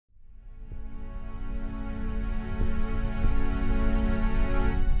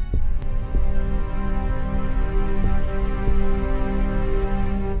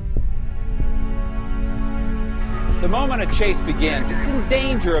moment a chase begins, it's in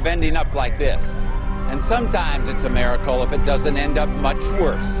danger of ending up like this. And sometimes it's a miracle if it doesn't end up much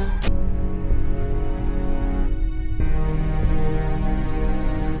worse.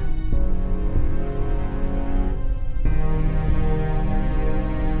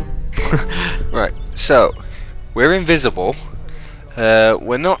 Right, so we're invisible.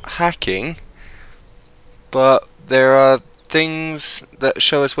 We're not hacking, but there are things that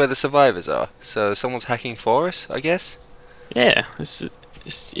show us where the survivors are. So someone's hacking for us, I guess. Yeah, it's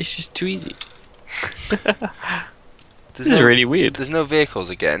just too easy. This is really weird. There's no vehicles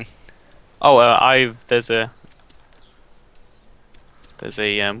again. Oh, there's a what's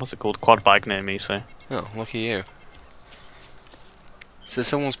it called, quad bike near me. So. Oh, look at you. So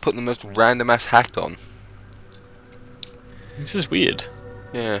someone's put the most random ass hack on. This is weird.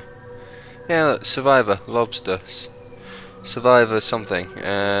 Yeah. Yeah, look, Survivor, Lobster. Survivor something.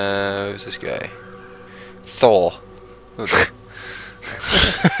 Who's this guy? Thor.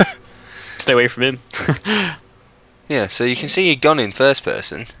 Stay away from him. Yeah, so you can see your gun in first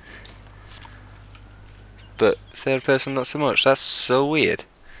person. But third person not so much. That's so weird.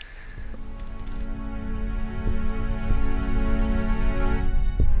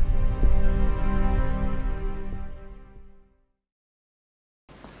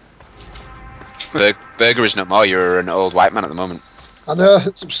 Burger is no more, you're an old white man at the moment. I know,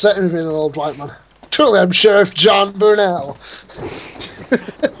 it's upsetting me being an old white man. Truly, I'm Sheriff John Burnell.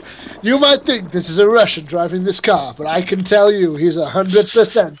 You might think this is a Russian driving this car, but I can tell you he's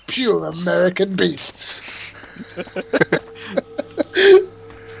 100% pure American beef.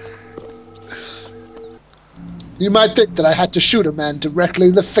 You might think that I had to shoot a man directly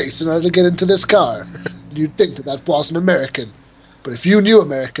in the face in order to get into this car. You'd think that that wasn't American. But if you knew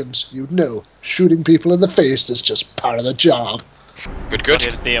Americans, you'd know shooting people in the face is just part of the job. Good, good.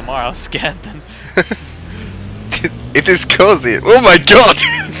 It's DMR, I was scared then. It is cozy. Oh my god!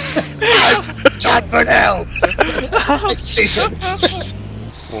 I'm John Burnell!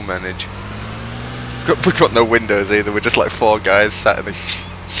 We'll manage. We've got no windows either, we're just like four guys sat in the...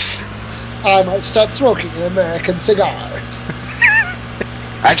 I might start smoking an American cigar.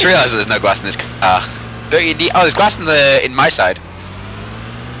 I just realised that there's no glass in this car. Don't you need... Oh, there's glass in my side.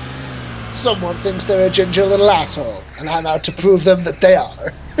 Someone thinks they're a ginger little asshole, and I'm out to prove them that they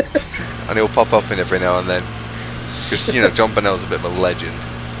are. And he'll pop up in every now and then. Because, you know, John Burnell's a bit of a legend.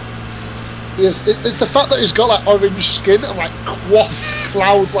 Yes, it's the fact that he's got like orange skin and like coiffed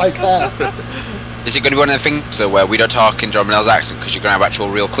cloud-like hair. Is it going to be one of the things though, where we don't talk in John Burnell's accent because you're going to have actual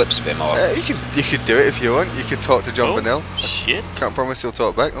real clips of him, or...? You could do it if you want. You could talk to John Burnell. Shit. Can't promise he'll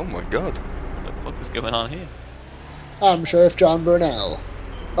talk back. Oh my god. What the fuck is going on here? I'm Sheriff John Burnell.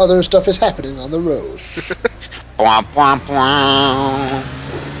 Other stuff is happening on the road. Bwah, bwah, bwah.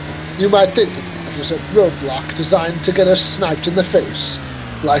 You might think that it was a roadblock designed to get us sniped in the face.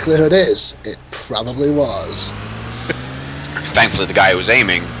 Likelihood is, it probably was. Thankfully, the guy who was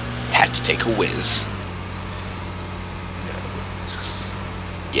aiming had to take a whiz.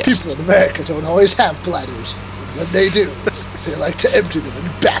 Yes. People in America don't always have bladders. When they do, they like to empty them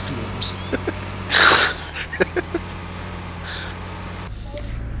in bathrooms.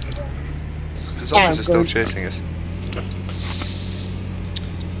 The zombies are still chasing us.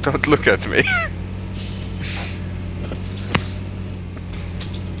 Don't look at me.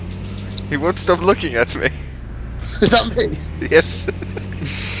 He won't stop looking at me. Is that me? Yes.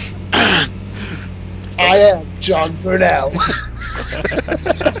 I am John Burnell.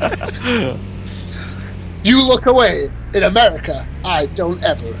 You look away. In America, I don't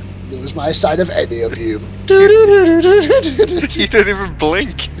ever lose my sight of any of you. You don't even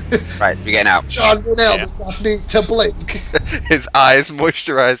blink. Right, we're getting out. John Burnell does not need to blink. His eyes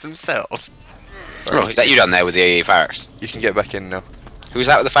moisturize themselves. Oh, is that you down there with the fire axe? You can get back in now. Who's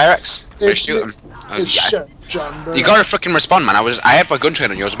that with the fire axe? I'm gonna shoot him. Oh, It's yeah. Sheriff John Burnell. You gotta frickin' respond, man. I had my gun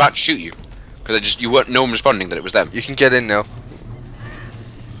trained on you. I was about to shoot you because you weren't no one responding that it was them. You can get in now.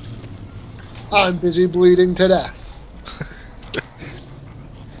 I'm busy bleeding to death.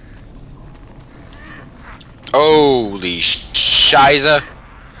 Holy shizer!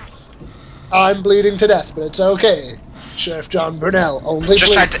 I'm bleeding to death, but it's okay. Sheriff John Burnell only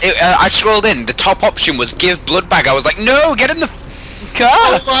Just tried to. I scrolled in. The top option was give blood bag. I was like, no, get in the car.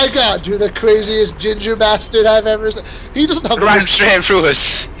 Oh my god, you're the craziest ginger bastard I've ever seen. He doesn't have Ran straight through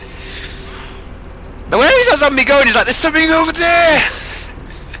us. And where is that zombie going? He's like, there's something over there.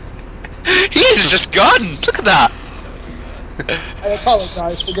 He is just gone. Look at that. I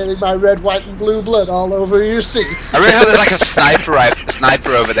apologize for getting my red, white, and blue blood all over your seats. I really hope there's like a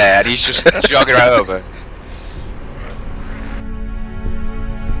sniper over there, and he's just jogging right over.